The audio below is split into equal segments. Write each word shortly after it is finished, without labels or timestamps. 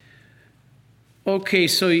Okay,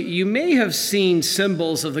 so you may have seen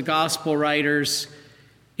symbols of the gospel writers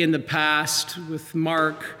in the past with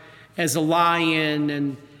Mark as a lion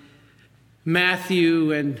and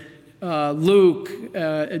Matthew and Luke.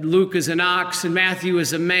 Luke is an ox and Matthew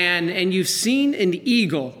is a man. And you've seen an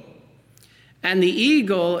eagle. And the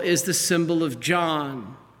eagle is the symbol of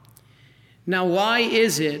John. Now, why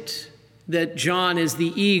is it that John is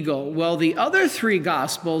the eagle? Well, the other three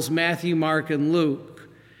gospels, Matthew, Mark, and Luke,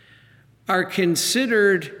 are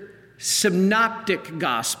considered synoptic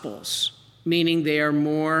gospels, meaning they are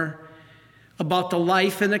more about the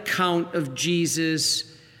life and account of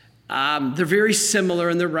Jesus. They're very similar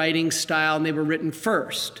in their writing style, and they were written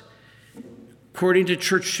first. According to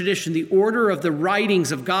church tradition, the order of the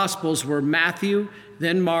writings of gospels were Matthew,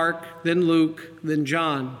 then Mark, then Luke, then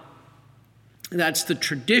John. That's the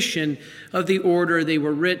tradition of the order they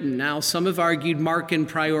were written. Now, some have argued Mark in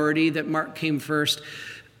priority, that Mark came first.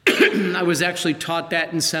 I was actually taught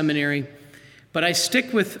that in seminary. But I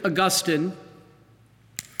stick with Augustine.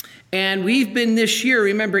 And we've been this year,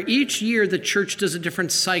 remember, each year the church does a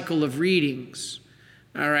different cycle of readings.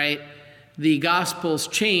 All right? The Gospels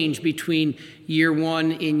change between year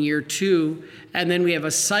 1 and year 2. And then we have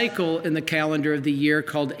a cycle in the calendar of the year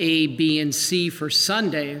called A, B, and C for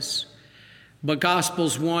Sundays. But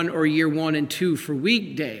Gospels 1 or year 1 and 2 for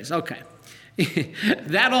weekdays. Okay.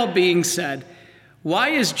 That all being said, why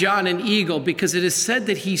is John an eagle? Because it is said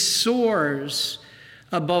that he soars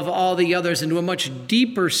above all the others into a much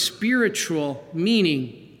deeper spiritual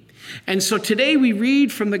meaning. And so today we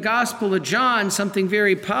read from the Gospel of John something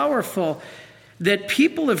very powerful that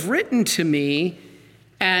people have written to me.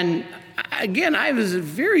 And again, I was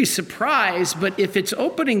very surprised, but if it's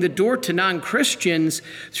opening the door to non-Christians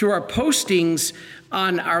through our postings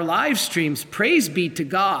on our live streams, praise be to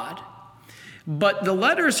God. But the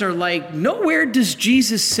letters are like, nowhere does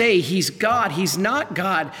Jesus say he's God. He's not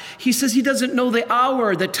God. He says he doesn't know the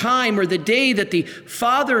hour, the time, or the day that the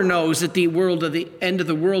Father knows that the end of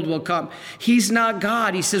the world will come. He's not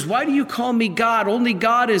God. He says, why do you call me God? Only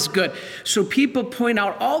God is good. So people point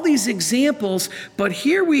out all these examples, but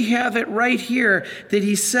here we have it right here that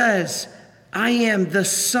he says, I am the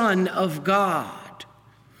Son of God.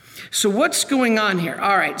 So what's going on here?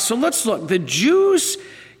 All right, so let's look. The Jews,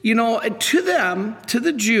 to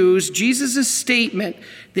the Jews, Jesus' statement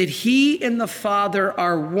that he and the Father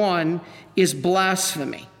are one is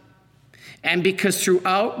blasphemy. And because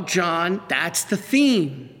throughout John, that's the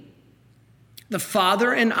theme. The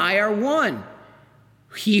Father and I are one.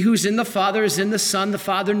 He who's in the Father is in the Son. The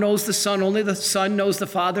Father knows the Son. Only the Son knows the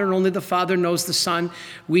Father, and only the Father knows the Son.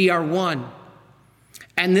 We are one.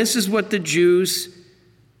 And this is what the Jews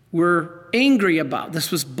were angry about. This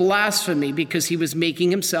was blasphemy because he was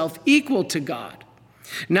making himself equal to God.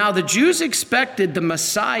 Now, the Jews expected the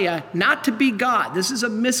Messiah not to be God. This is a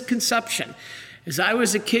misconception. As I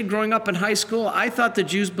was a kid growing up in high school, I thought the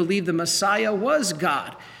Jews believed the Messiah was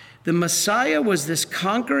God. The Messiah was this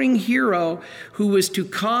conquering hero who was to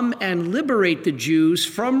come and liberate the Jews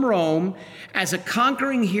from Rome as a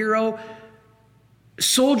conquering hero,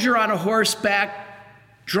 soldier on a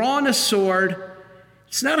horseback, drawing a sword.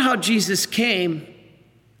 It's not how Jesus came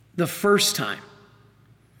the first time.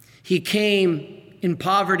 He came in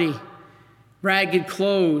poverty, ragged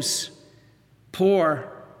clothes,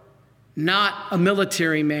 poor, not a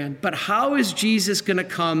military man. But how is Jesus going to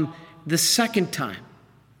come the second time?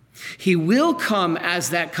 He will come as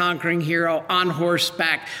that conquering hero on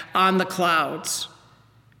horseback, on the clouds.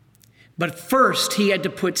 But first, he had to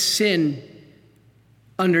put sin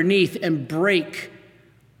underneath and break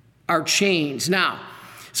our chains. Now,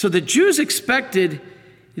 so the Jews expected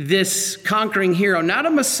this conquering hero, not a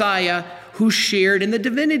Messiah who shared in the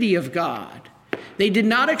divinity of God. They did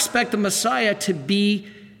not expect the Messiah to be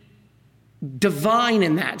divine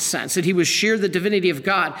in that sense, that he would share the divinity of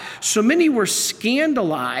God. So many were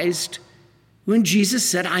scandalized when Jesus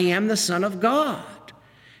said, I am the Son of God.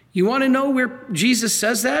 You want to know where Jesus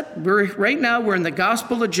says that? Right now we're in the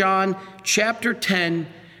Gospel of John, chapter 10,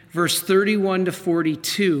 verse 31 to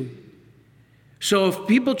 42. So if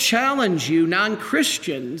people challenge you,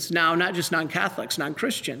 non-Christians, now not just non-Catholics,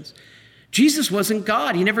 non-Christians, Jesus wasn't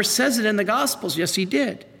God. He never says it in the Gospels. Yes, he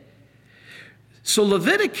did. So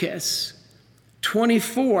Leviticus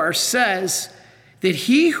 24 says that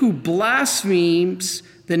he who blasphemes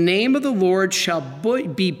the name of the Lord shall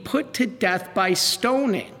be put to death by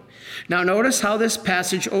stoning. Now notice how this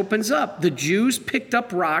passage opens up. The Jews picked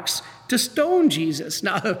up rocks to stone Jesus.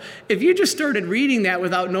 Now, if you just started reading that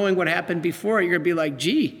without knowing what happened before, you're going to be like,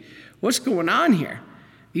 gee, what's going on here?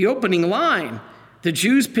 The opening line, the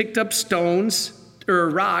Jews picked up stones or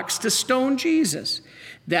rocks to stone Jesus.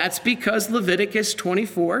 That's because Leviticus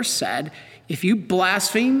 24 said, if you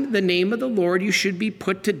blaspheme the name of the Lord, you should be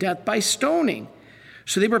put to death by stoning.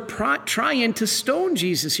 So they were trying to stone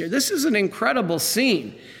Jesus here. This is an incredible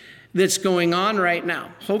scene that's going on right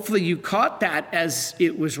now. Hopefully you caught that as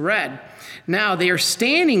it was read. Now they are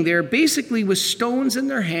standing there basically with stones in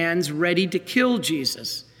their hands ready to kill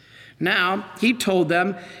Jesus. Now he told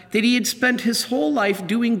them that he had spent his whole life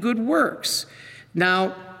doing good works.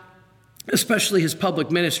 Now, especially his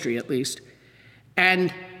public ministry at least.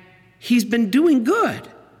 And he's been doing good,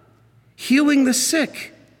 healing the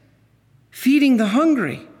sick, feeding the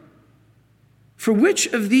hungry. For which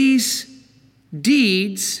of these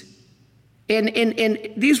deeds, and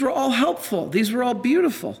these were all helpful, these were all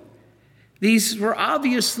beautiful. These were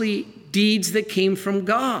obviously deeds that came from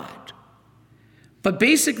God. But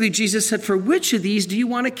basically Jesus said, for which of these do you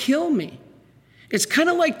want to kill me? It's kind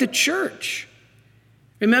of like the church.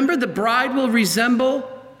 Remember, the bride will resemble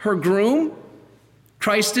her groom.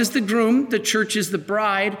 Christ is the groom, the church is the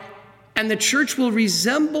bride, and the church will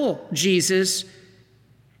resemble Jesus.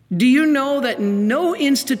 Do you know that no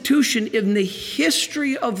institution in the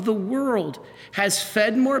history of the world has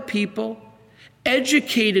fed more people,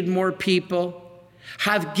 educated more people,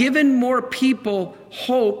 have given more people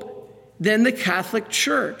hope than the Catholic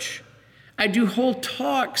Church? I do whole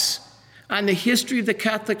talks on the history of the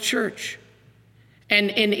Catholic Church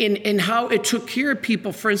and how it took care of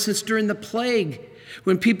people, for instance, during the plague,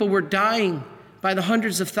 when people were dying by the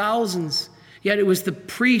hundreds of thousands. Yet it was the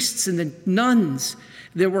priests and the nuns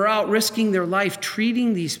that were out risking their life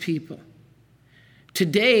treating these people.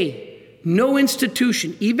 Today, no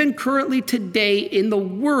institution, even currently today in the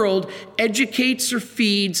world, educates or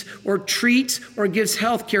feeds or treats or gives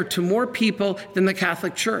health care to more people than the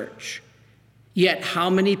Catholic Church. Yet how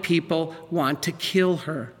many people want to kill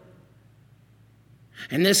her?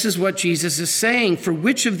 And this is what Jesus is saying. For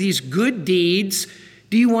which of these good deeds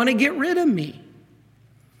do you want to get rid of me?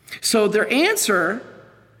 So their answer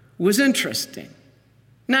was interesting.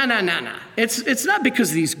 No. It's not because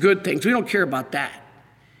of these good things. We don't care about that.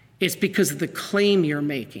 It's because of the claim you're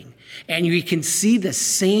making. And you can see the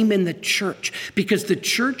same in the church, because the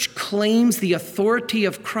church claims the authority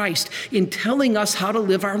of Christ in telling us how to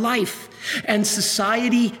live our life. And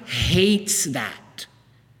society hates that.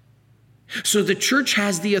 So the church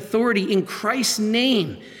has the authority in Christ's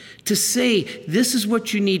name to say, this is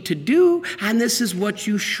what you need to do, and this is what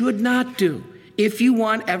you should not do if you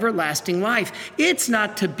want everlasting life. It's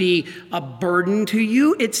not to be a burden to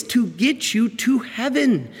you, it's to get you to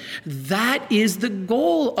heaven. That is the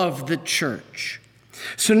goal of the church.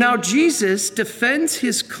 So now Jesus defends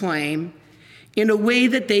his claim in a way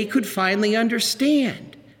that they could finally understand.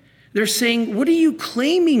 They're saying, what are you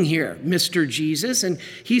claiming here, Mr. Jesus? And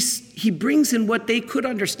he brings in what they could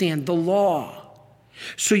understand, the law.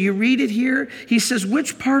 So you read it here. He says,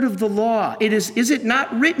 which part of the law? Is it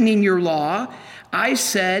not written in your law? I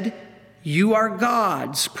said, you are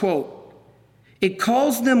gods, quote. It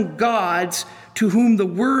calls them gods to whom the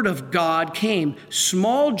word of God came,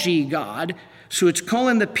 small g God. So it's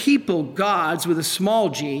calling the people gods with a small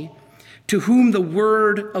g, to whom the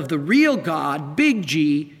word of the real God, big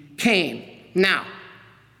G, came. Now,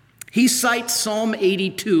 he cites Psalm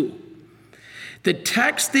 82. The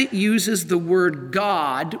text that uses the word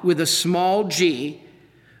God with a small g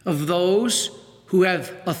of those who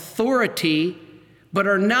have authority but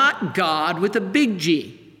are not God with a big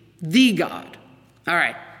G, the God. All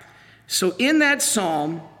right, so in that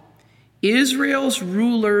psalm, Israel's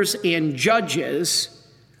rulers and judges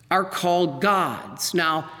are called gods.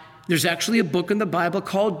 Now, there's actually a book in the Bible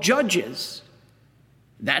called Judges.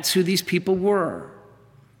 That's who these people were.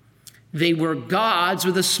 They were gods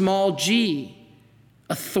with a small g,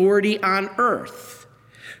 authority on earth.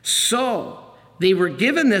 So they were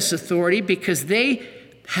given this authority because they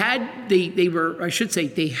had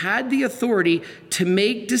the authority to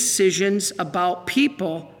make decisions about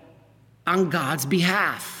people on God's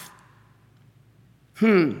behalf.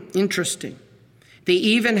 Interesting. They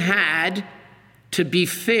even had to be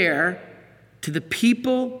fair to the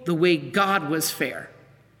people the way God was fair.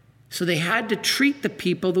 So they had to treat the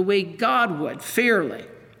people the way God would, fairly.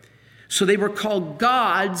 So they were called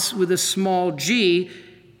gods with a small g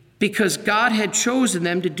because God had chosen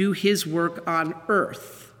them to do his work on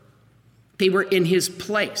earth. They were in his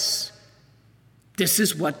place. This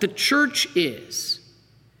is what the church is.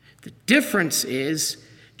 The difference is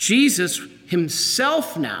Jesus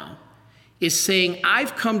himself now is saying,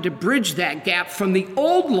 I've come to bridge that gap from the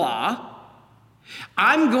old law.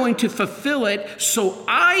 I'm going to fulfill it, so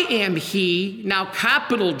I am he, now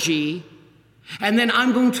capital G, and then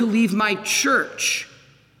I'm going to leave my church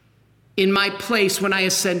in my place when I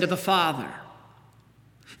ascend to the Father.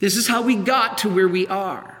 This is how we got to where we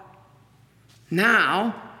are.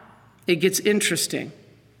 Now, it gets interesting.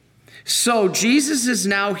 So Jesus is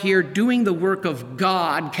now here doing the work of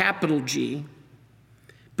God, capital G.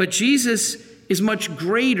 But Jesus is much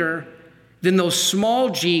greater than those small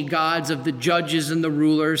g gods of the judges and the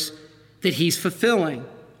rulers that he's fulfilling.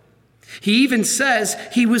 He even says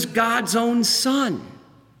he was God's own son.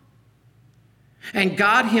 And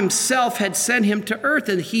God himself had sent him to earth,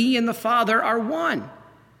 and he and the Father are one.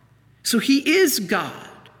 So he is God.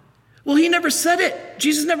 Well, he never said it.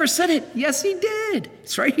 Jesus never said it. Yes, he did.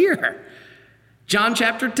 It's right here. John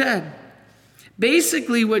chapter 10.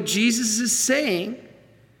 Basically, what Jesus is saying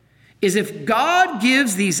is if God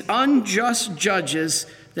gives these unjust judges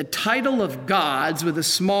the title of gods with a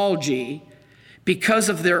small g because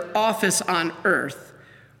of their office on earth,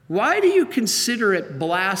 why do you consider it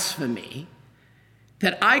blasphemy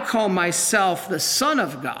that I call myself the Son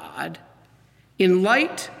of God in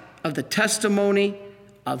light of the testimony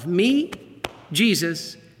of me,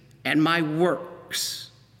 Jesus, and my works?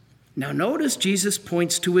 Now notice Jesus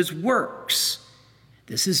points to his works.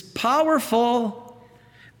 This is powerful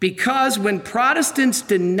because when Protestants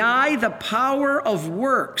deny the power of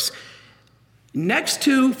works, next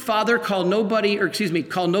to call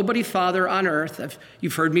nobody Father on earth,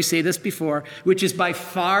 you've heard me say this before, which is by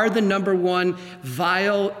far the number one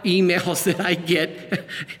vile emails that I get.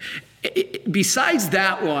 Besides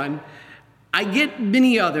that one, I get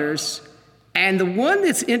many others. And the one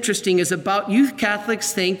that's interesting is about you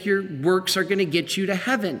Catholics think your works are going to get you to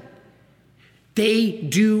heaven. They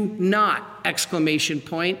do not, !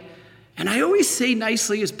 And I always say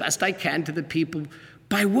nicely as best I can to the people,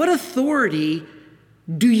 by what authority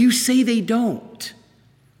do you say they don't?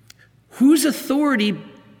 Whose authority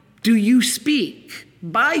do you speak?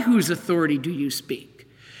 By whose authority do you speak?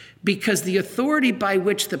 Because the authority by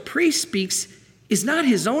which the priest speaks is not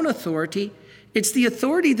his own authority. It's the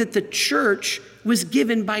authority that the church was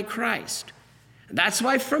given by Christ. That's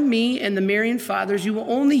why from me and the Marian Fathers, you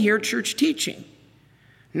will only hear church teaching.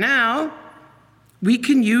 Now, we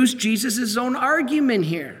can use Jesus' own argument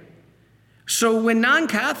here. So when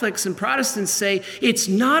non-Catholics and Protestants say it's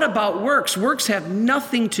not about works, works have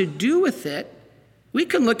nothing to do with it, we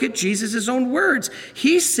can look at Jesus' own words.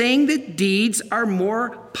 He's saying that deeds are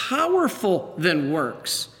more powerful than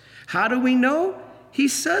works. How do we know? He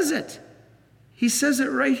says it. He says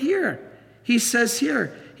it right here. He says,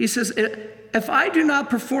 if I do not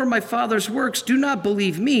perform my Father's works, do not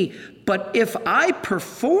believe me. But if I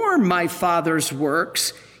perform my Father's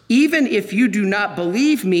works, even if you do not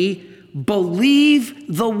believe me,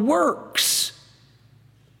 believe the works,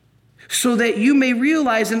 so that you may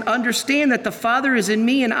realize and understand that the Father is in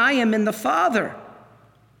me and I am in the Father.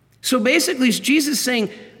 So basically, it's Jesus saying,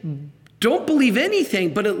 don't believe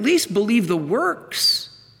anything, but at least believe the works.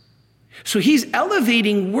 So he's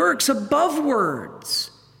elevating works above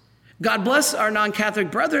words. God bless our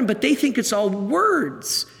non-Catholic brethren, but they think it's all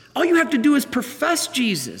words. All you have to do is profess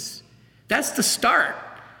Jesus. That's the start,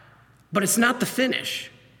 but it's not the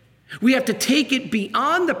finish. We have to take it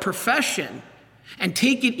beyond the profession and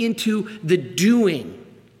take it into the doing.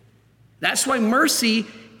 That's why mercy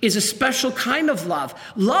is a special kind of love.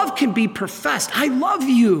 Love can be professed. I love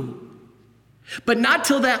you. But not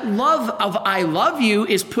till that love of I love you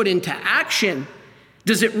is put into action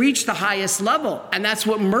does it reach the highest level. And that's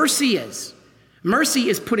what mercy is. Mercy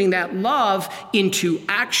is putting that love into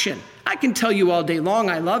action. I can tell you all day long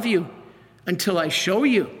I love you until I show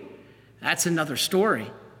you. That's another story.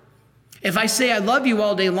 If I say I love you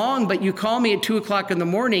all day long, but you call me at 2:00 in the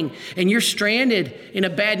morning and you're stranded in a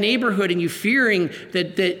bad neighborhood and you're fearing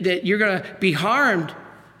that you're going to be harmed,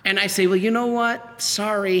 and I say, well, you know what?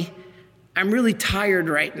 Sorry. I'm really tired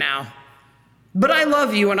right now, but I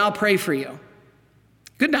love you and I'll pray for you.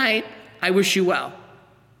 Good night. I wish you well.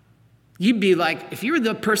 You'd be like, if you were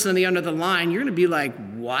the person on the end of the line, you're going to be like,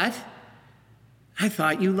 what? I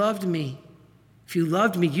thought you loved me. If you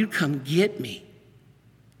loved me, you'd come get me,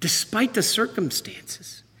 despite the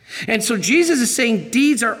circumstances. And so Jesus is saying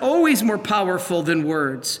deeds are always more powerful than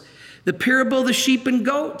words. The parable of the sheep and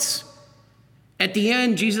goats. At the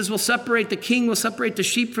end, the king will separate the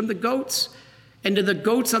sheep from the goats. And to the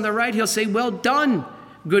goats on the right, he'll say, well done,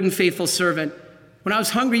 good and faithful servant. When I was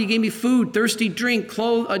hungry, you gave me food, thirsty, drink,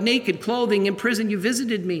 naked, clothing, in prison, you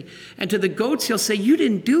visited me. And to the goats, he'll say, you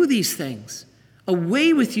didn't do these things.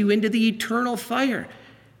 Away with you into the eternal fire.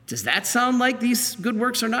 Does that sound like these good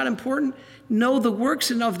works are not important? No, the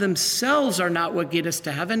works in of themselves are not what get us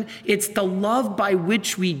to heaven. It's the love by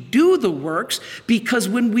which we do the works, because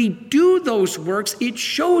when we do those works, it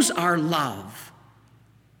shows our love.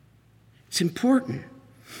 It's important.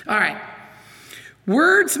 All right.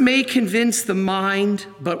 Words may convince the mind,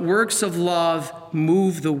 but works of love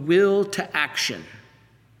move the will to action.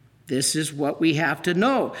 This is what we have to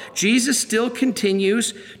know. Jesus still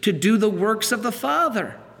continues to do the works of the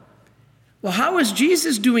Father. Well, how is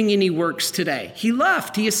Jesus doing any works today? He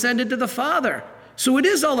left. He ascended to the Father. So it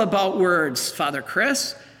is all about words, Father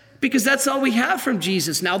Chris, because that's all we have from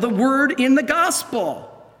Jesus now, the word in the gospel.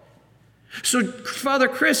 So, Father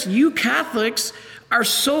Chris, you Catholics are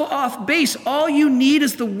so off base. All you need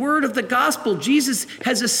is the word of the gospel. Jesus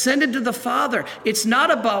has ascended to the Father. It's not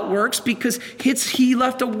about works because he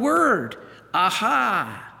left a word.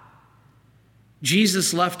 Aha!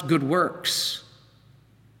 Jesus left good works.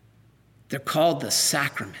 They're called the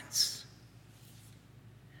sacraments.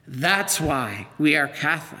 That's why we are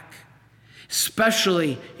Catholic,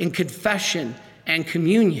 especially in confession and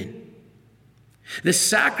communion. The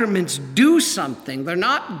sacraments do something. They're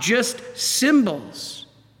not just symbols.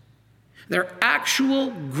 They're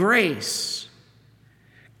actual grace.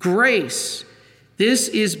 Grace. This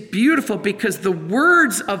is beautiful because the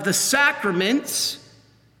words of the sacraments,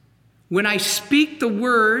 when I speak the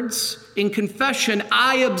words in confession,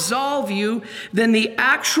 I absolve you, then the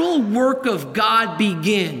actual work of God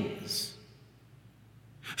begins.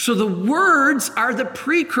 So the words are the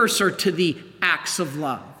precursor to the acts of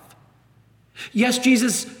love. Yes,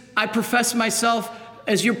 Jesus, I profess myself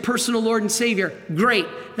as your personal Lord and Savior. Great,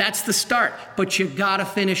 that's the start, but you gotta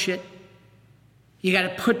finish it. You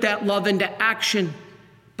gotta put that love into action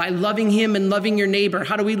by loving him and loving your neighbor.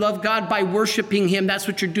 How do we love God? By worshiping him. That's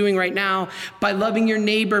what you're doing right now. By loving your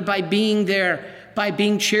neighbor, by being there, by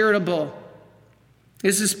being charitable.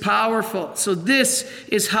 This is powerful. So this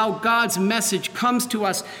is how God's message comes to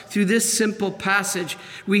us through this simple passage.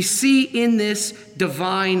 We see in this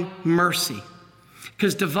divine mercy.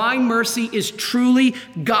 Because divine mercy is truly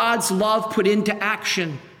God's love put into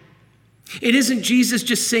action. It isn't Jesus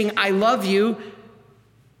just saying, I love you,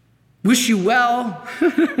 wish you well.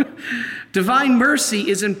 Divine mercy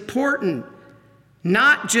is important,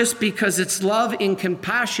 not just because it's love and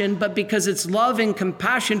compassion, but because it's love and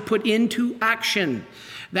compassion put into action.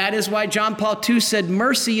 That is why John Paul II said,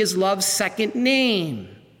 mercy is love's second name.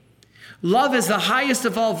 Love is the highest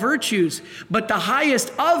of all virtues, but the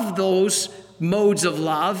highest of those modes of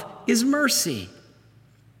love is mercy.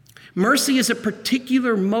 Mercy is a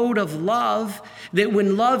particular mode of love that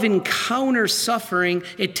when love encounters suffering,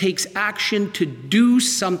 it takes action to do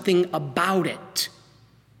something about it.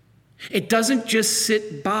 It doesn't just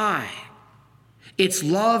sit by. It's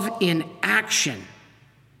love in action.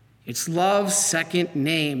 It's love's second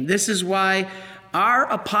name. This is why our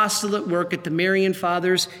apostolate work at the Marian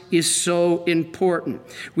Fathers is so important.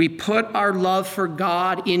 We put our love for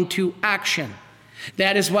God into action.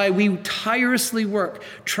 That is why we tirelessly work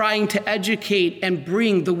trying to educate and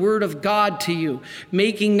bring the word of God to you.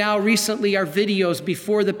 Making now recently our videos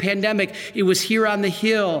before the pandemic. It was here on the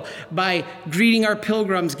hill by greeting our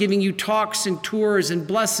pilgrims, giving you talks and tours and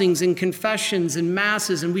blessings and confessions and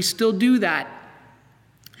masses, and we still do that.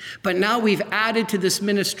 But now we've added to this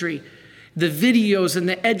ministry the videos and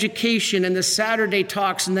the education and the Saturday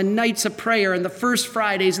talks and the nights of prayer and the first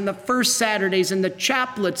Fridays and the first Saturdays and the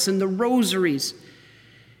chaplets and the rosaries.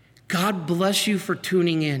 God bless you for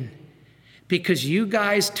tuning in, because you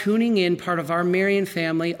guys tuning in, part of our Marian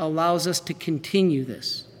family, allows us to continue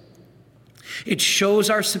this. It shows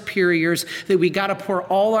our superiors that we got to pour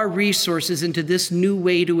all our resources into this new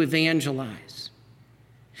way to evangelize.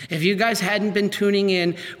 If you guys hadn't been tuning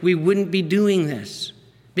in, we wouldn't be doing this,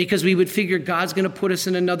 because we would figure God's going to put us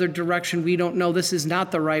in another direction. We don't know. This is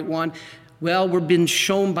not the right one. Well, we're being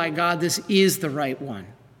shown by God this is the right one.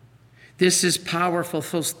 This is powerful.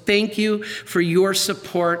 So thank you for your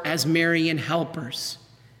support as Marian helpers.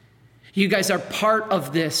 You guys are part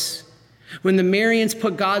of this. When the Marians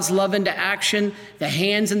put God's love into action, the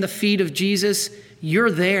hands and the feet of Jesus,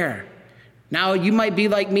 you're there. Now, you might be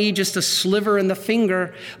like me, just a sliver in the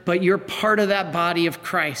finger, but you're part of that body of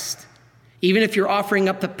Christ. Even if you're offering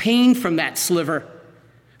up the pain from that sliver.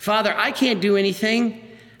 Father, I can't do anything.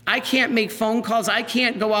 I can't make phone calls. I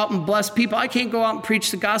can't go out and bless people. I can't go out and preach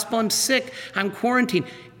the gospel. I'm sick. I'm quarantined.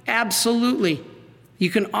 Absolutely. You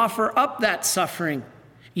can offer up that suffering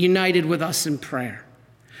united with us in prayer.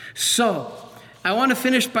 So I want to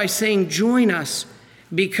finish by saying join us,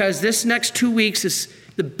 because this next 2 weeks is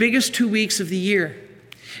the biggest 2 weeks of the year,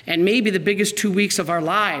 and maybe the biggest 2 weeks of our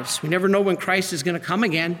lives. We never know when Christ is going to come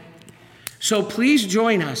again. So please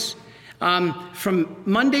join us. From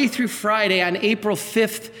Monday through Friday on April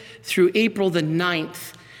 5th through April the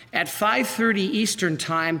 9th. At 5:30 Eastern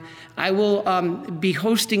Time, I will be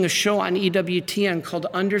hosting a show on EWTN called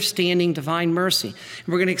Understanding Divine Mercy. And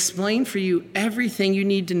we're going to explain for you everything you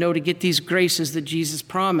need to know to get these graces that Jesus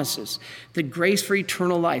promises. The grace for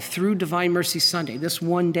eternal life through Divine Mercy Sunday, this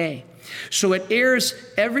one day. So it airs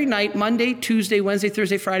every night, Monday, Tuesday, Wednesday,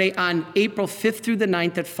 Thursday, Friday, on April 5th through the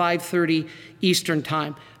 9th at 5:30 Eastern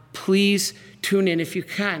Time. Please tune in if you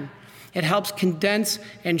can. It helps condense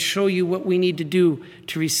and show you what we need to do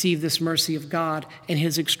to receive this mercy of God and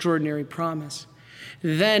his extraordinary promise.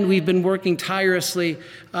 Then we've been working tirelessly.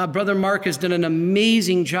 Brother Mark has done an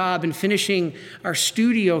amazing job in finishing our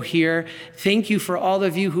studio here. Thank you for all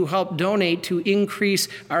of you who helped donate to increase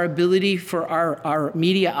our ability for our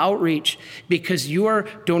media outreach, because your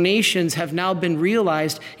donations have now been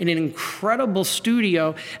realized in an incredible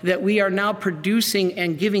studio that we are now producing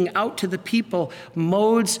and giving out to the people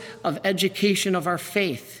modes of education of our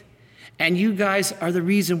faith. And you guys are the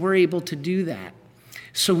reason we're able to do that.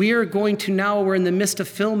 So we're in the midst of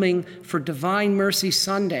filming for Divine Mercy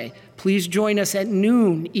Sunday. Please join us at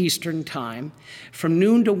noon Eastern Time, from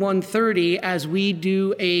noon to 1:30, as we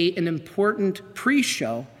do an important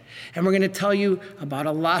pre-show. And we're going to tell you about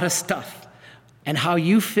a lot of stuff and how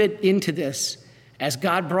you fit into this as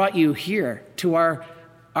God brought you here to our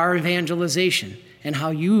evangelization, and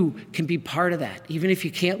how you can be part of that, even if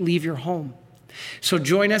you can't leave your home. So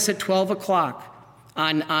join us at 12 o'clock.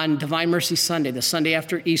 On Divine Mercy Sunday, the Sunday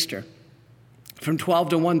after Easter, from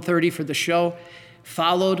 12 to 1:30 for the show,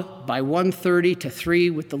 followed by 1:30 to 3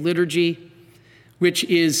 with the liturgy, which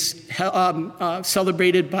is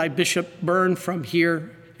celebrated by Bishop Byrne from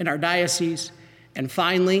here in our diocese. And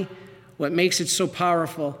finally, what makes it so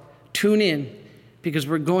powerful, tune in, because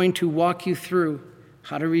we're going to walk you through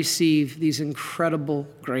how to receive these incredible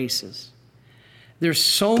graces. There's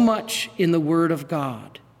so much in the Word of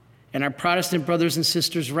God, and our Protestant brothers and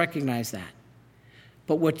sisters recognize that.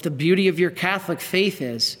 But what the beauty of your Catholic faith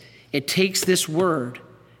is, it takes this word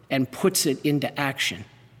and puts it into action.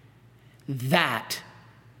 That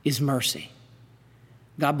is mercy.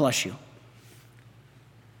 God bless you.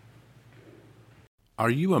 Are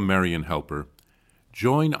you a Marian helper?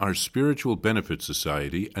 Join our Spiritual Benefit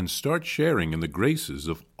Society and start sharing in the graces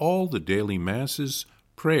of all the daily masses,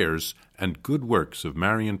 prayers, and good works of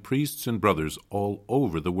Marian priests and brothers all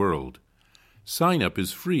over the world. Sign up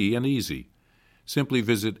is free and easy. Simply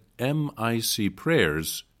visit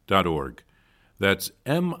micprayers.org. That's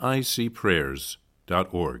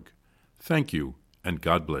micprayers.org. Thank you, and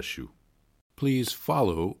God bless you. Please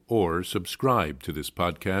follow or subscribe to this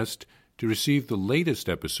podcast to receive the latest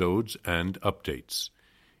episodes and updates.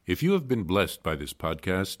 If you have been blessed by this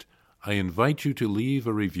podcast, I invite you to leave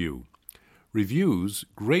a review. Reviews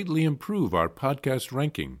greatly improve our podcast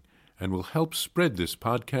ranking and will help spread this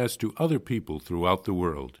podcast to other people throughout the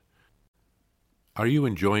world. Are you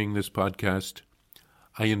enjoying this podcast?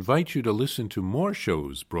 I invite you to listen to more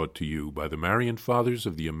shows brought to you by the Marian Fathers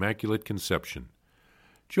of the Immaculate Conception.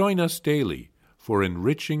 Join us daily for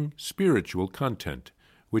enriching spiritual content,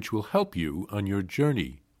 which will help you on your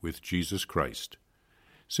journey with Jesus Christ.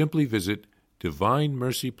 Simply visit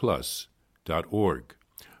DivineMercyPlus.org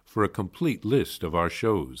for a complete list of our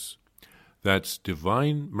shows. That's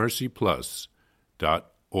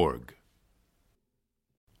DivineMercyPlus.org.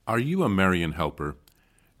 Are you a Marian helper?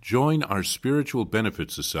 Join our Spiritual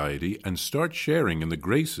Benefit Society and start sharing in the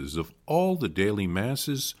graces of all the daily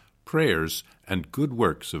masses, prayers, and good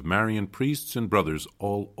works of Marian priests and brothers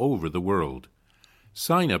all over the world.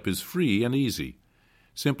 Sign up is free and easy.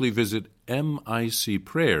 Simply visit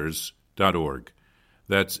micprayers.org.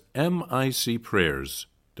 That's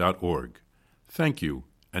micprayers.org. Thank you,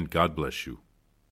 and God bless you.